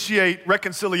to initiate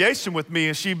reconciliation with me,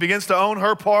 and she begins to own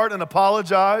her part and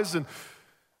apologize. And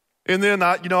then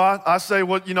I say,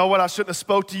 well, you know what, I shouldn't have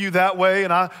spoke to you that way,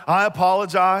 and I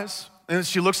apologize. And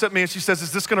she looks at me and she says,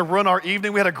 is this gonna ruin our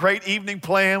evening? We had a great evening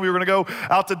plan. We were gonna go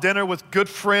out to dinner with good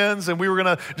friends, and we were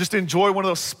gonna just enjoy one of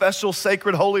those special,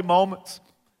 sacred, holy moments.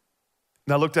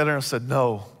 And I looked at her and said,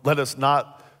 no, let us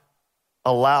not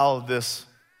allow this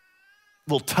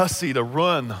little tussy to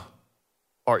ruin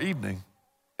our evening.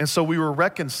 And so we were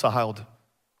reconciled.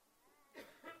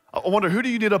 I wonder, who do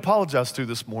you need to apologize to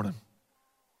this morning?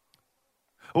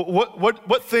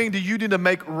 What thing do you need to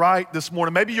make right this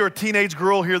morning? Maybe you're a teenage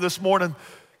girl here this morning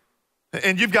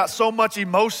and you've got so much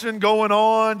emotion going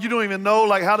on, you don't even know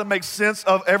like how to make sense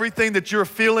of everything that you're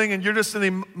feeling, and you're just an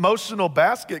emotional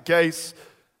basket case.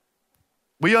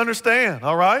 We understand,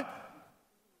 all right?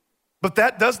 But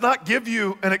that does not give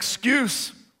you an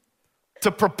excuse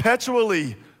to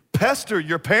perpetually pester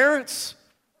your parents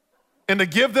and to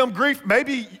give them grief.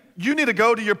 Maybe you need to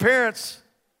go to your parents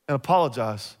and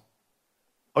apologize.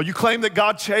 Oh, you claim that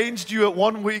God changed you at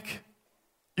 1 week?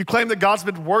 You claim that God's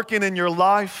been working in your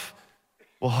life?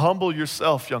 Well, humble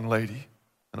yourself, young lady,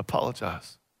 and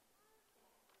apologize.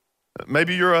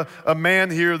 Maybe you're a man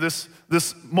here this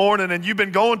morning, and you've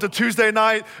been going to Tuesday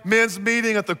night men's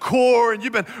meeting at the core, and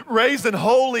you've been raising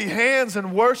holy hands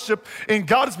in worship, and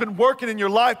God has been working in your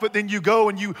life, but then you go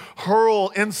and you hurl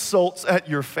insults at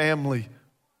your family.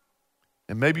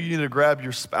 And maybe you need to grab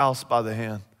your spouse by the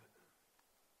hand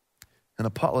and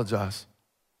apologize.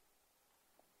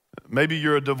 Maybe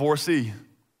you're a divorcee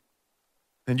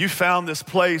and you found this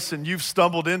place and you've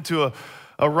stumbled into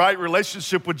a right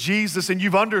relationship with Jesus, and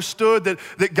you've understood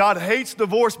that God hates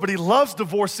divorce, but he loves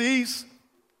divorcees.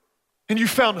 And you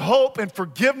found hope and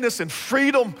forgiveness and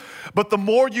freedom, but the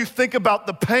more you think about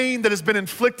the pain that has been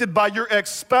inflicted by your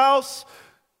ex-spouse,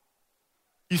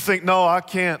 you think, no, I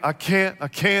can't.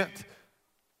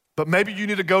 But maybe you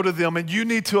need to go to them and you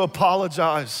need to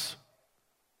apologize.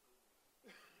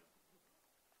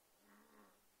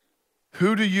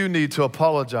 Who do you need to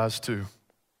apologize to?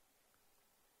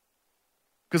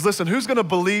 Because listen, who's going to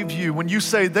believe you when you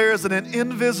say there is an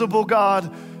invisible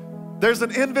God? There's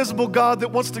an invisible God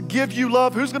that wants to give you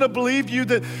love. Who's going to believe you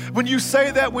that when you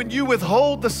say that, when you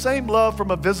withhold the same love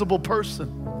from a visible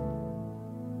person?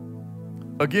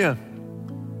 Again,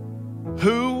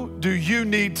 who do you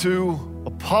need to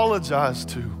apologize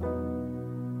to?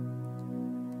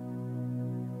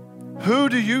 Who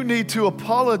do you need to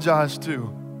apologize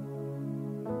to?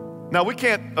 Now, we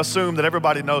can't assume that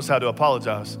everybody knows how to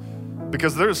apologize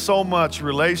because there's so much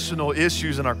relational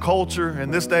issues in our culture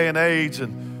in this day and age.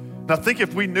 And I think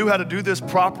if we knew how to do this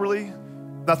properly,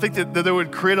 I think that there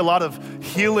would create a lot of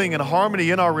healing and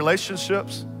harmony in our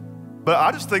relationships. But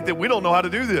I just think that we don't know how to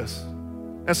do this.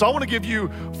 And so I want to give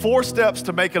you 4 steps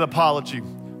to make an apology.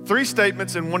 3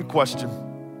 statements and 1 question.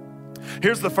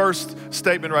 Here's the first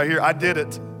statement right here. I did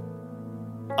it.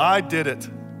 I did it.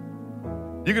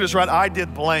 You can just write, I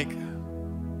did blank.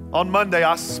 On Monday,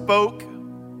 I spoke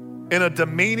in a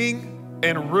demeaning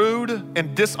and rude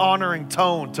and dishonoring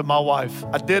tone to my wife.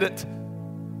 I did it.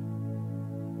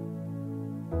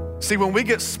 See, when we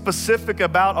get specific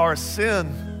about our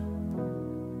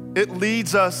sin, it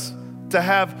leads us to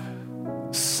have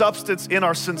substance in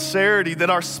our sincerity, that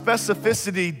our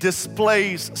specificity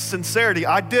displays sincerity.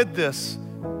 I did this.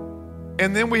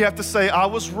 And then we have to say, I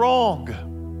was wrong,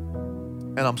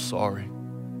 and I'm sorry.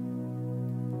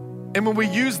 And when we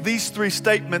use these 3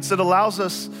 statements, it allows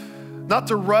us not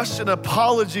to rush an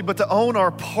apology, but to own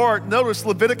our part. Notice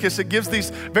Leviticus, it gives these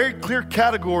very clear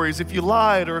categories. If you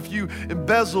lied, or if you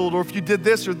embezzled, or if you did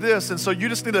this or this. And so you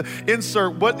just need to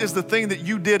insert what is the thing that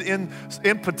you did in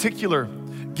particular.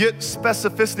 Get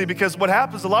specificity, because what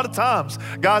happens a lot of times,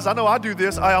 guys, I know I do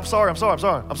this. I'm sorry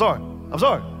for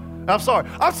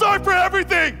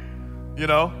everything, you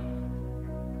know.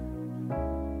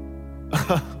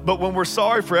 But when we're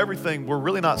sorry for everything, we're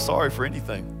really not sorry for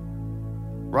anything,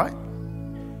 right?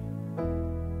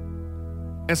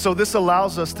 And so this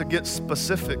allows us to get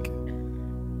specific.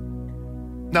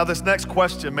 Now this next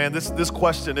question, man, this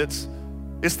question, it's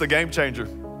the game changer.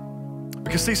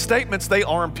 Because see, statements, they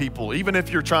arm people. Even if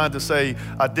you're trying to say,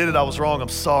 I did it, I was wrong, I'm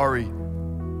sorry.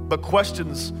 But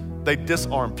questions, they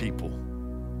disarm people.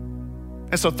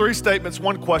 And so 3 statements,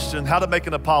 1 question, how to make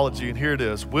an apology, and here it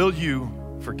is. Will you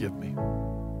forgive me?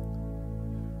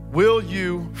 Will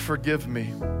you forgive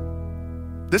me?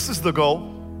 This is the goal,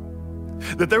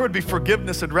 that there would be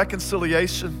forgiveness and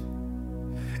reconciliation.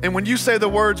 And when you say the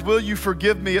words, will you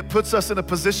forgive me, it puts us in a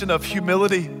position of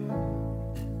humility,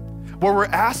 where we're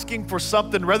asking for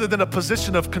something rather than a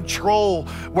position of control,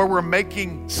 where we're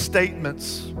making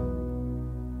statements.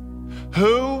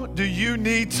 Who do you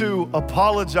need to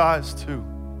apologize to?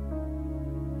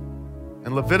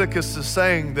 And Leviticus is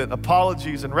saying that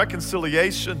apologies and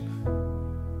reconciliation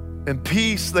and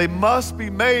peace, they must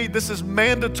be made. This is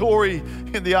mandatory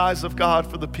in the eyes of God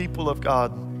for the people of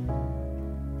God.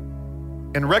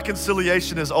 And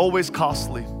reconciliation is always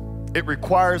costly. It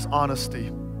requires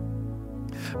honesty.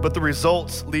 But the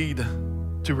results lead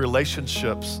to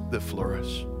relationships that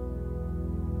flourish.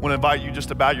 I want to invite you just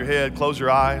to bow your head, close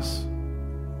your eyes.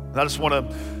 And I just want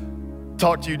to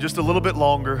talk to you just a little bit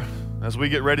longer as we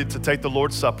get ready to take the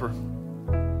Lord's Supper.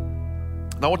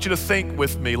 And I want you to think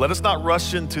with me. Let us not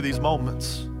rush into these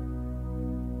moments.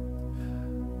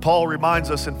 Paul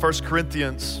reminds us in 1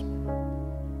 Corinthians,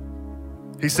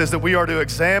 he says that we are to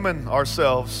examine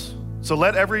ourselves. So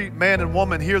let every man and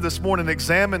woman here this morning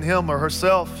examine him or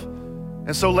herself.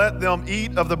 And so let them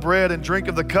eat of the bread and drink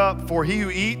of the cup. For he who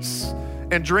eats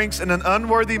and drinks in an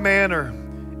unworthy manner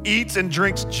eats and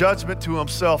drinks judgment to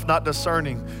himself, not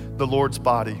discerning the Lord's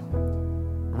body.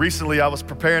 Recently, I was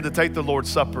preparing to take the Lord's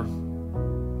Supper.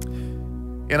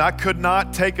 And I could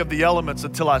not take of the elements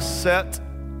until I set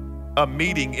a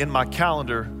meeting in my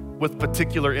calendar with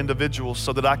particular individuals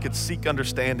so that I could seek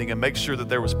understanding and make sure that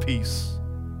there was peace.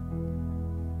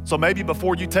 So maybe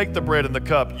before you take the bread and the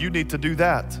cup, you need to do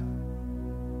that.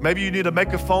 Maybe you need to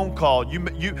make a phone call.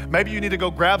 Maybe you need to go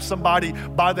grab somebody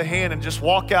by the hand and just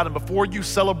walk out. And before you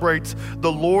celebrate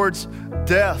the Lord's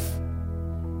death,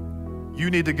 you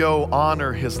need to go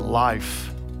honor his life.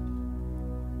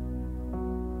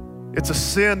 It's a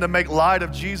sin to make light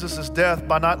of Jesus' death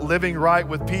by not living right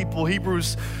with people.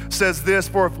 Hebrews says this,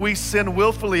 for if we sin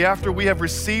willfully after we have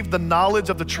received the knowledge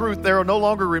of the truth, there no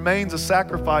longer remains a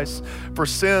sacrifice for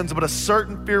sins, but a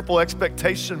certain fearful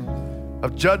expectation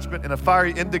of judgment and a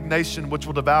fiery indignation which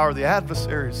will devour the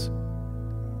adversaries.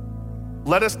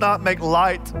 Let us not make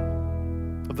light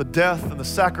of the death and the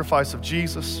sacrifice of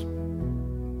Jesus.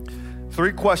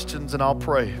 3 questions and I'll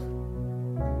pray.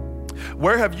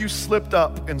 Where have you slipped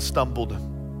up and stumbled?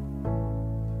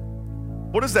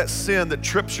 What is that sin that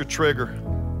trips your trigger?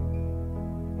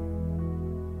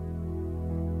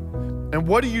 And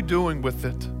what are you doing with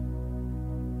it?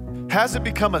 Has it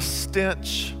become a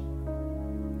stench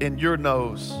in your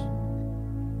nose?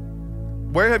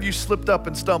 Where have you slipped up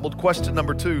and stumbled? Question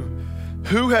number 2,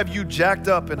 who have you jacked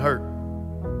up and hurt?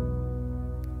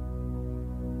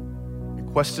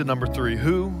 And question number 3,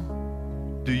 who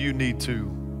do you need to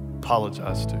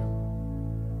apologize to?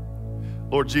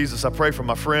 Lord Jesus, I pray for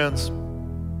my friends.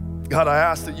 God, I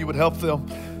ask that you would help them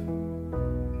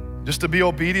just to be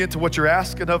obedient to what you're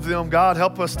asking of them. God,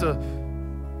 help us to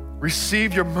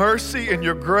receive your mercy and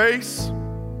your grace.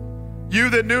 You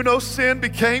that knew no sin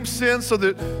became sin so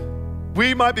that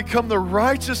we might become the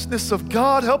righteousness of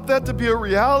God. Help that to be a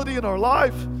reality in our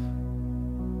life.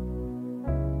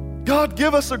 God,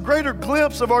 give us a greater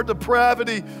glimpse of our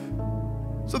depravity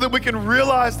so that we can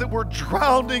realize that we're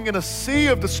drowning in a sea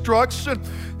of destruction,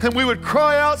 and we would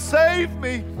cry out, save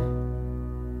me.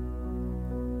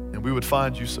 And we would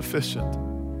find you sufficient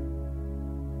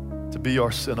to be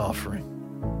our sin offering.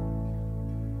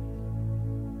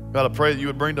 God, I pray that you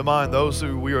would bring to mind those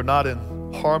who we are not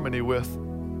in harmony with.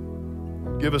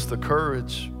 Give us the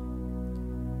courage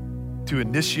to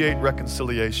initiate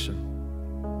reconciliation.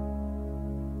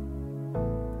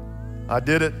 I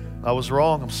did it. I was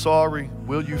wrong. I'm sorry.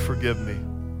 Will you forgive me?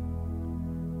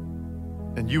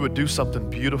 And you would do something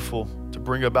beautiful to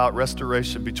bring about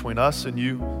restoration between us and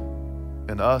you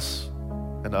and us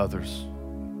and others.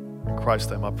 In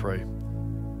Christ's name I pray.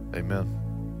 Amen.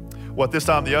 Well, at this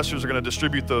time, the ushers are going to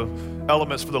distribute the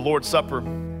elements for the Lord's Supper.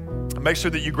 Make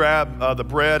sure that you grab the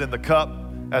bread and the cup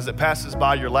as it passes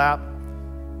by your lap.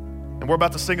 And we're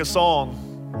about to sing a song.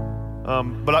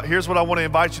 But here's what I want to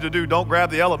invite you to do. Don't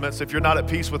grab the elements if you're not at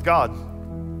peace with God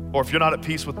or if you're not at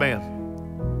peace with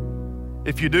man.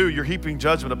 If you do, you're heaping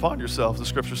judgment upon yourself, the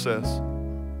scripture says.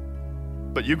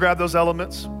 But you grab those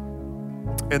elements,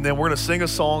 and then we're going to sing a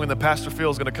song, and then Pastor Phil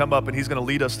is going to come up, and he's going to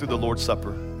lead us through the Lord's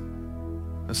Supper.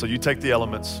 And so you take the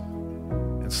elements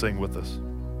and sing with us.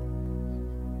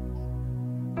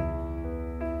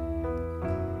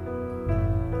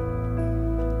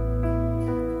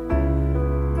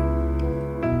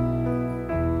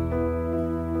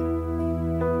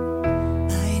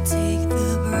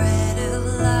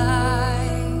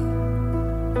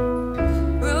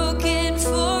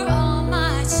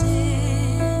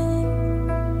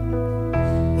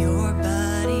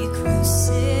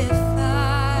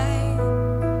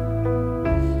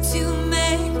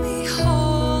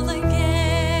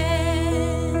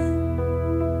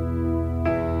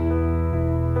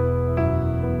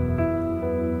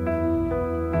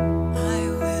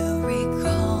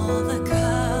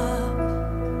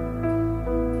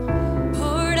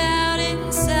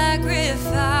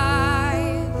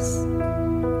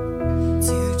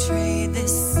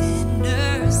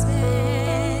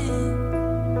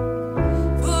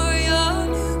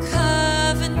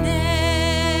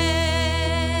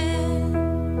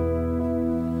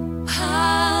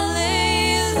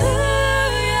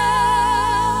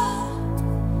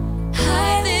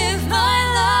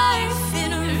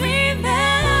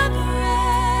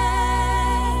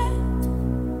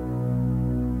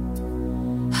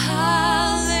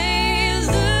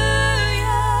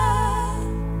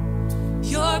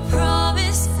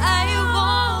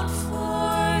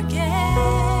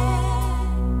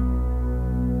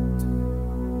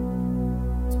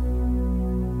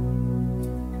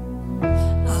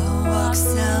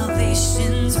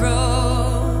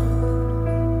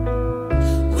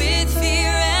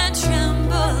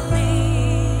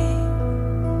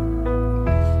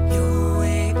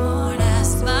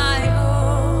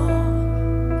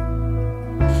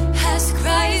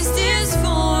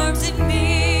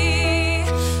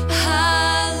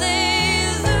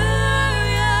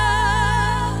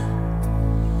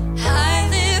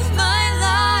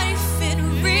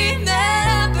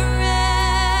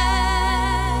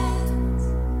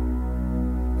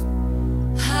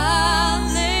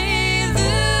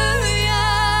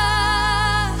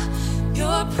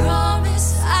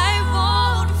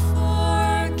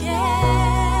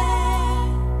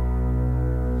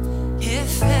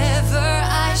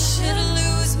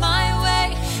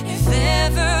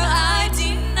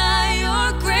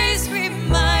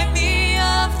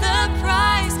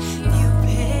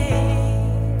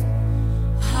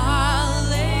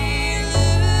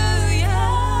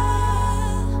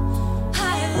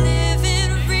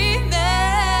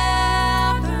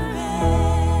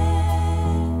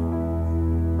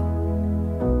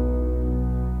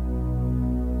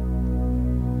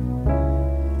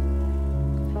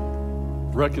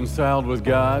 Reconciled with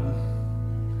God,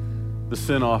 the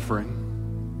sin offering.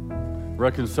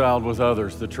 reconciled with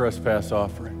others, the trespass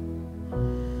offering.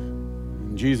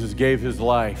 And Jesus gave his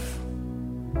life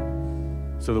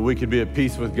so that we could be at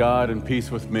peace with God and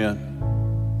peace with men.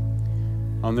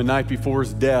 On the night before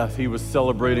his death, he was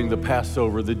celebrating the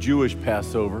Passover, the Jewish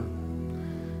Passover.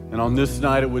 And on this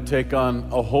night, it would take on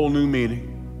a whole new meaning.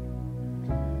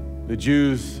 The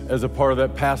Jews, as a part of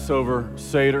that Passover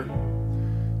Seder,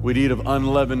 would eat of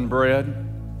unleavened bread.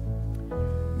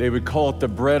 They would call it the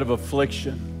bread of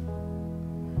affliction,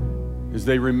 as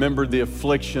they remembered the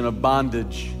affliction of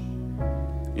bondage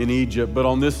in Egypt. But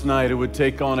on this night, it would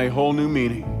take on a whole new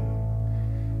meaning.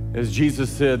 As Jesus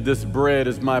said, "This bread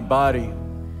is my body,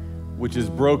 which is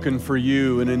broken for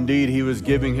you." And indeed, he was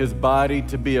giving his body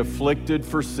to be afflicted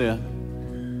for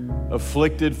sin,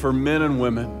 afflicted for men and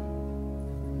women.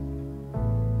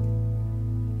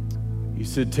 He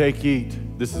said, "Take, eat.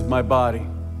 This is my body,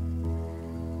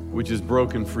 which is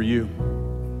broken for you."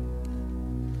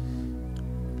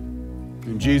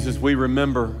 And Jesus, we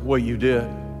remember what you did,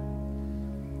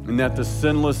 and that the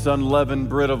sinless, unleavened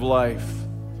bread of life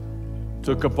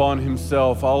took upon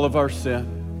himself all of our sin,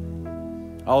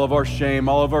 all of our shame,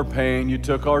 all of our pain. You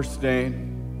took our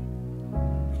stain.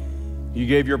 You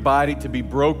gave your body to be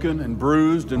broken and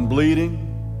bruised and bleeding.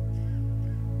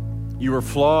 You were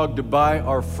flogged to buy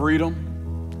our freedom.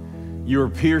 You were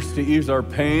pierced to ease our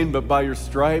pain, but by your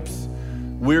stripes,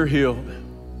 we're healed.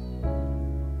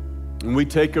 And we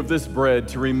take of this bread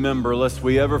to remember, lest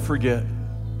we ever forget,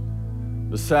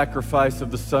 the sacrifice of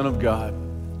the Son of God.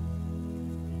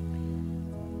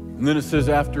 And then it says,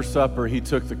 after supper, he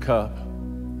took the cup.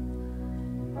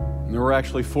 And there were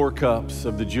actually 4 cups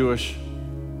of the Jewish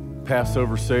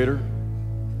Passover Seder.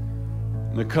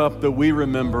 And the cup that we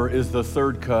remember is the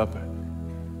 3rd cup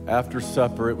after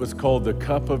supper. It was called the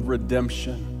cup of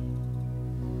redemption.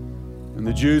 And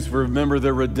the Jews remember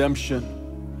their redemption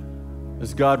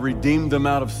as God redeemed them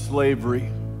out of slavery.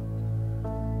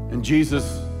 And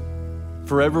Jesus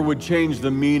forever would change the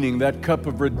meaning. That cup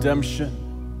of redemption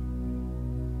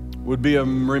would be a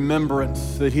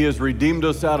remembrance that he has redeemed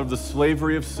us out of the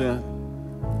slavery of sin,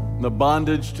 the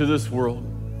bondage to this world,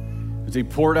 as he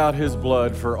poured out his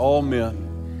blood for all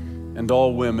men and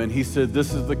all women. He said,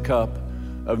 "This is the cup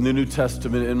of the New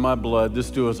Testament in my blood. This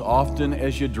do as often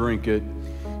as you drink it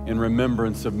in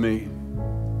remembrance of me."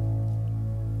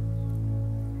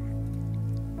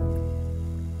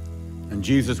 And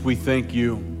Jesus, we thank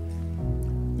you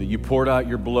that you poured out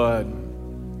your blood,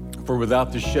 for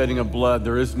without the shedding of blood,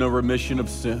 there is no remission of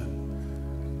sin.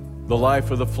 The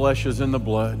life of the flesh is in the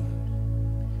blood.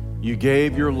 You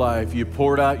gave your life, you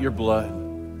poured out your blood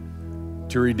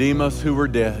to redeem us who were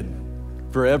dead,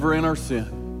 forever in our sin,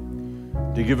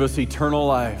 to give us eternal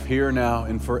life here, now,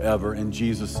 and forever. In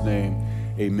Jesus' name,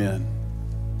 amen.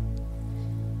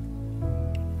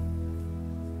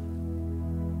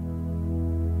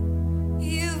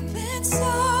 You've been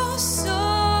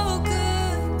so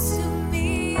good to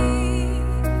me.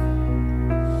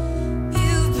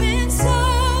 You've been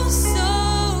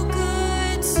so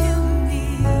good to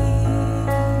me.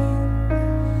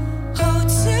 Oh,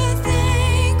 to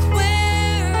think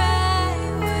where I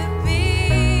would be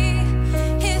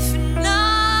if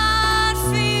not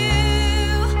for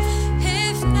you,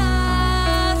 if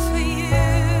not for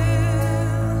you.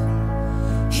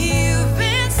 You've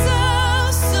been so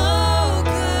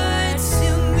good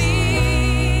to me.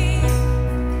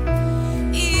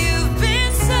 You've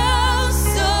been so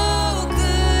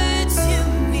good to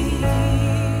me.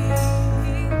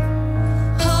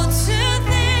 Oh, to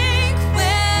think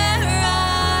where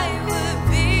I would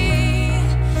be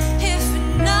if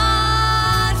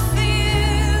not for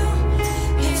you,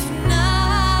 if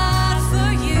not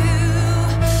for you.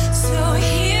 So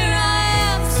here I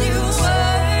am to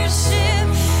worship.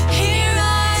 Here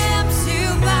I am to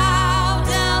bow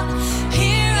down.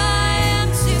 Here I am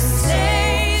to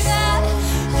say that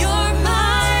you're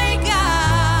my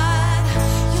God.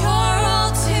 You're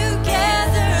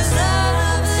altogether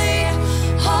lovely,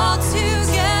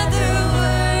 altogether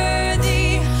worthy,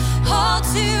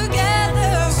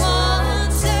 altogether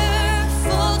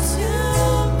wonderful to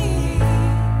me.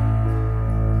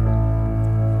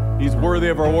 He's worthy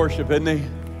of our worship, isn't he?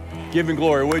 Give him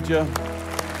glory, would you?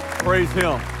 Praise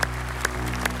him.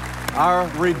 Our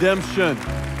redemption.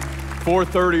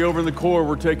 4:30 over in the core,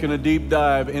 we're taking a deep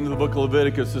dive into the book of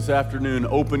Leviticus this afternoon.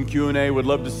 Open Q&A. Would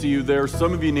love to see you there.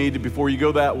 Some of you need to, before you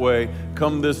go that way,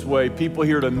 come this way. People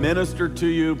here to minister to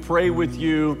you, pray with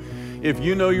you. If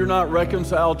you know you're not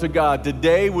reconciled to God,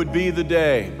 today would be the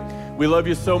day. We love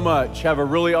you so much. Have a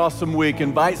really awesome week.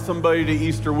 Invite somebody to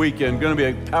Easter weekend. Going to be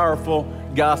a powerful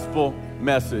gospel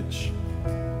message.